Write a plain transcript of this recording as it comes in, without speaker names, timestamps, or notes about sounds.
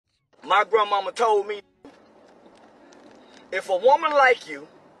My grandmama told me, if a woman like you,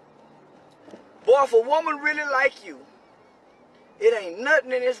 boy, if a woman really like you, it ain't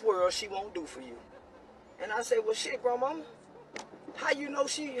nothing in this world she won't do for you. And I say, well, shit, grandmama, how you know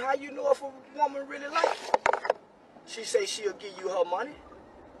if a woman really like you? She say she'll give you her money.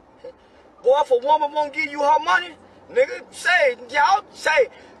 Boy, if a woman won't give you her money, nigga, y'all say,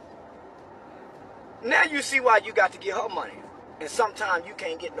 now you see why you got to get her money. And sometimes you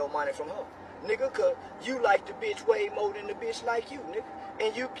can't get no money from her. Nigga, cause you like the bitch way more than the bitch like you, nigga.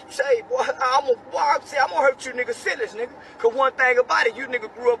 And you say, boy, I'm gonna hurt you niggas feelings, nigga. Cause one thing about it, you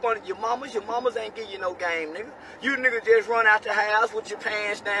nigga grew up under your mamas ain't give you no game, nigga. You nigga just run out the house with your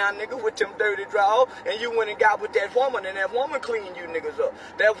pants down, nigga, with them dirty drawers, and you went and got with that woman, and that woman cleaned you niggas up.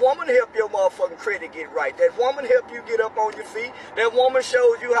 That woman helped your motherfucking credit get right. That woman helped you get up on your feet. That woman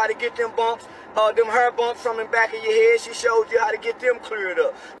showed you how to get them bumps, them hair bumps from the back of your head. She showed you how to get them cleared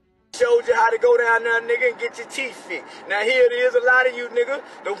up. Showed you how to go down there, nigga, and get your teeth fixed. Now here it is, a lot of you niggas,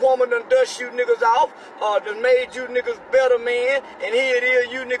 the woman done dust you niggas off, done made you niggas better man, and here it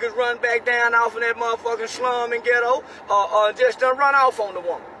is, you niggas run back down off in that motherfucking slum and ghetto, just done run off on the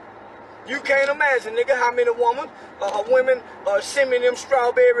woman. You can't imagine, nigga, how many women send me them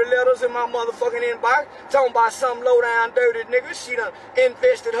strawberry letters in my motherfucking inbox, talking about some low-down dirty nigga. She done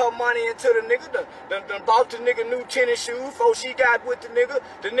invested her money into the nigga, done bought the nigga new tennis shoes before she got with the nigga.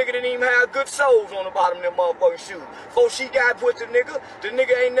 The nigga didn't even have good soles on the bottom of them motherfucking shoes. Before she got with the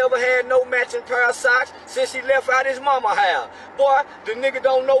nigga ain't never had no matching pair of socks since he left out his mama house. Boy, the nigga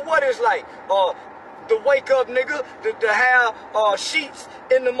don't know what it's like. To wake up, nigga, to have sheets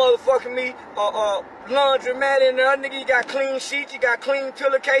in the motherfucking laundromat in there, nigga. You got clean sheets, you got clean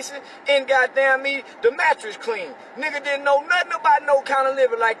pillowcases, and goddamn me, the mattress clean. Nigga didn't know nothing about no kind of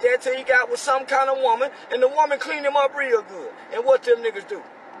living like that till he got with some kind of woman, and the woman cleaned him up real good. And what them niggas do?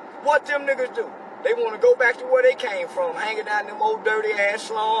 What them niggas do? They want to go back to where they came from, hanging out in them old dirty ass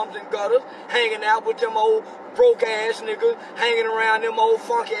slums and gutters, hanging out with them old broke ass niggas, hanging around them old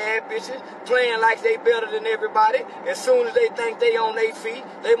funky ass bitches, playing like they better than everybody. As soon as they think they on their feet,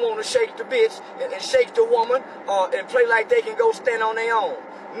 they want to shake the bitch and shake the woman and play like they can go stand on their own.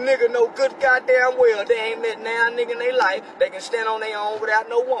 Nigga know good goddamn well they ain't met now nigga in their life they can stand on their own without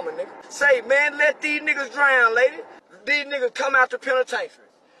no woman, nigga. Say, man, let these niggas drown, lady. These niggas come out the penitentiary.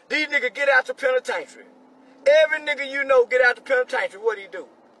 These niggas get out the penitentiary. Every nigga you know get out the penitentiary, what do he do?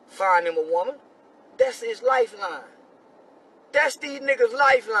 Find him a woman. That's his lifeline. That's these niggas'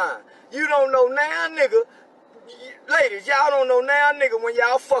 lifeline. You don't know now, nigga. Ladies, y'all don't know now, nigga, when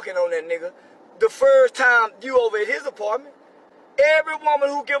y'all fucking on that nigga. The first time you over at his apartment, every woman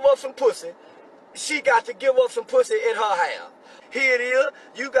who give up some pussy, she got to give up some pussy in her house. Here it is,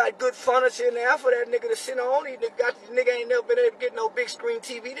 you got good furniture in there for that nigga to sit on. The nigga ain't never been able to get no big screen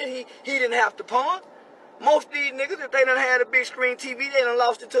TV that he didn't have to pawn. Most of these niggas, if they done had a big screen TV, they done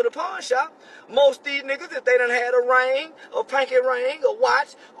lost it to the pawn shop. Most of these niggas, if they done had a ring, a pinky ring, a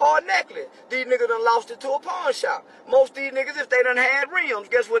watch, or a necklace, these niggas done lost it to a pawn shop. Most of these niggas, if they done had rims,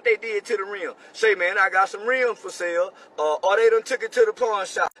 guess what they did to the rim? Say, man, I got some rims for sale, or they done took it to the pawn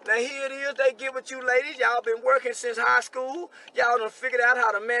shop. Now here it is, they get with you ladies. Y'all been working since high school. Y'all done figured out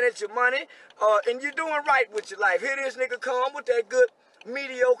how to manage your money, and you're doing right with your life. Here this nigga come with that good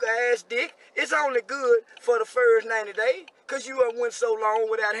mediocre ass dick. It's only good for the first 90 days, cause you done went so long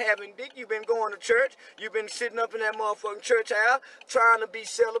without having dick. You've been going to church. You've been sitting up in that motherfucking church house trying to be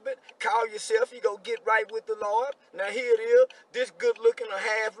celibate. Call yourself, you go get right with the Lord. Now here it is, this good looking, a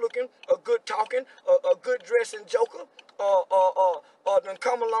half looking, a good talking, a good dressing joker, or done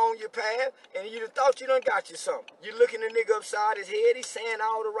come along your path, and you done thought you done got you something. You looking the nigga upside his head, he's saying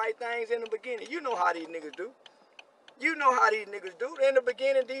all the right things in the beginning. You know how these niggas do. You know how these niggas do. In the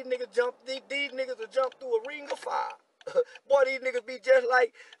beginning, these niggas will jump through a ring of fire. Boy, these niggas be just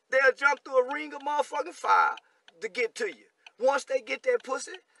like, they'll jump through a ring of motherfucking fire to get to you. Once they get that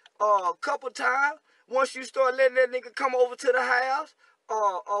pussy, a couple times, once you start letting that nigga come over to the house,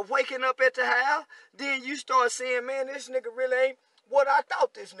 or waking up at the house, then you start saying, man, this nigga really ain't what I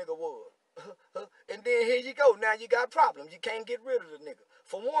thought this nigga was. And then here you go. Now you got problems. You can't get rid of the nigga.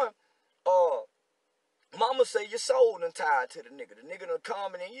 For one, mama say your soul done tied to the nigga. The nigga done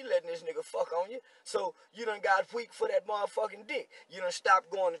come and then you letting this nigga fuck on you. So you done got weak for that motherfucking dick. You done stopped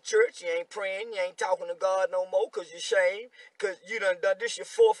going to church. You ain't praying. You ain't talking to God no more because you're ashamed. Because you done this your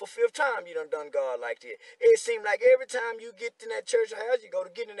 4th or 5th time you done God like that. It seems like every time you get in that church house, you go to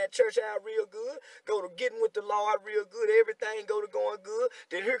get in that church house real good, go to getting with the Lord real good, everything go to going good,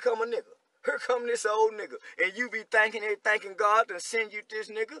 then here come a nigga. Here come this old nigga. And you be thanking God to send you this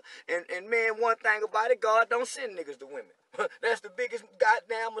nigga. And man, one thing about it, God don't send niggas to women. That's the biggest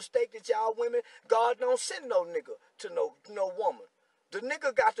goddamn mistake that y'all women, God don't send no nigga to no woman. The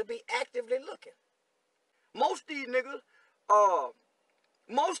nigga got to be actively looking. Most of these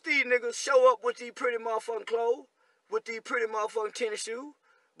niggas show up with these pretty motherfucking clothes, with these pretty motherfucking tennis shoes,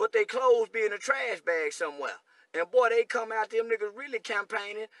 but they clothes be in a trash bag somewhere. And boy, they come out, them niggas really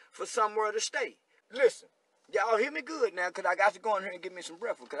campaigning for somewhere to stay. Listen, y'all hear me good now, because I got to go in here and get me some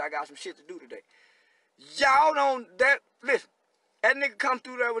breakfast, because I got some shit to do today. Y'all don't, listen, that nigga come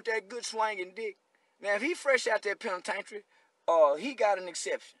through there with that good swinging dick. Now, if he fresh out that penitentiary, he got an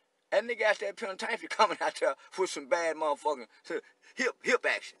exception. That nigga out that penitentiary coming out there with some bad motherfucking hip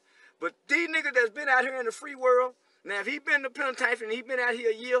action. But these niggas that's been out here in the free world, now if he been in the penitentiary and he been out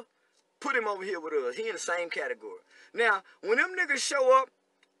here a year, put him over here with us. He in the same category. Now, when them niggas show up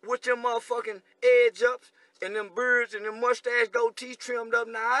with them motherfucking edge ups and them beards and them mustache goatees trimmed up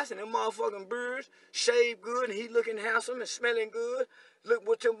nice and them motherfucking beards shaved good and he looking handsome and smelling good, look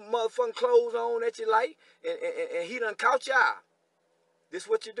with them motherfucking clothes on that you like, and he done caught your eye. This is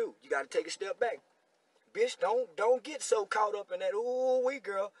what you do. You got to take a step back. Bitch, don't get so caught up in that, ooh, wee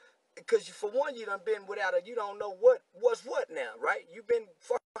girl. Because for one, you done been without you don't know what's what now, right? You been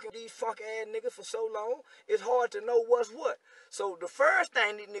fucking these fuck ass niggas for so long, it's hard to know what's what. So the first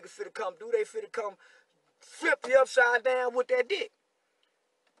thing these niggas finna come do, they finna come flip you upside down with that dick.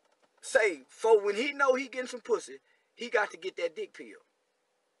 Say, for when he know he getting some pussy, he got to get that dick pill.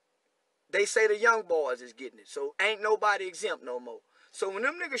 They say the young boys is getting it, so ain't nobody exempt no more. So when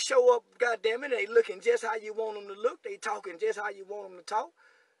them niggas show up, goddamn it, they looking just how you want them to look, they talking just how you want them to talk,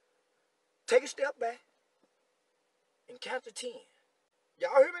 take a step back and count to 10.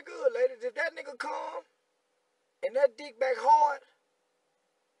 Y'all hear me good, ladies? If that nigga come and that dick back hard,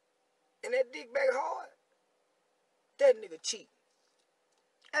 that nigga cheating.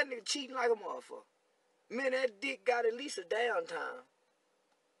 That nigga cheating like a motherfucker. Man, that dick got at least a downtime.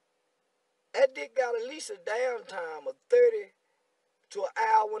 That dick got at least a downtime of 30 to an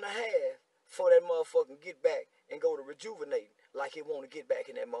hour and a half for that motherfucker get back and go to rejuvenating like he want to get back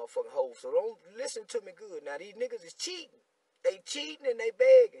in that motherfucking hole. So don't listen to me good. Now, these niggas is cheating. They cheating and they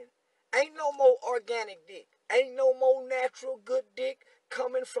begging. Ain't no more organic dick. Ain't no more natural good dick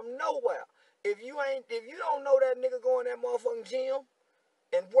coming from nowhere. If you don't know that nigga going to that motherfucking gym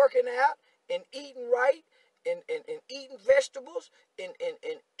and working out and eating right and eating vegetables and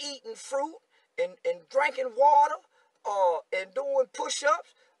eating fruit and drinking water and doing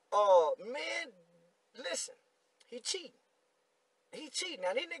push-ups, man, listen, he cheating. He cheating.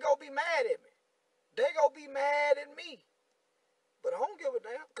 Now, these niggas gonna be mad at me. They gonna be mad at me. But I don't give a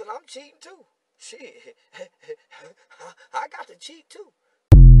damn, because I'm cheating too. Shit. I got to cheat too.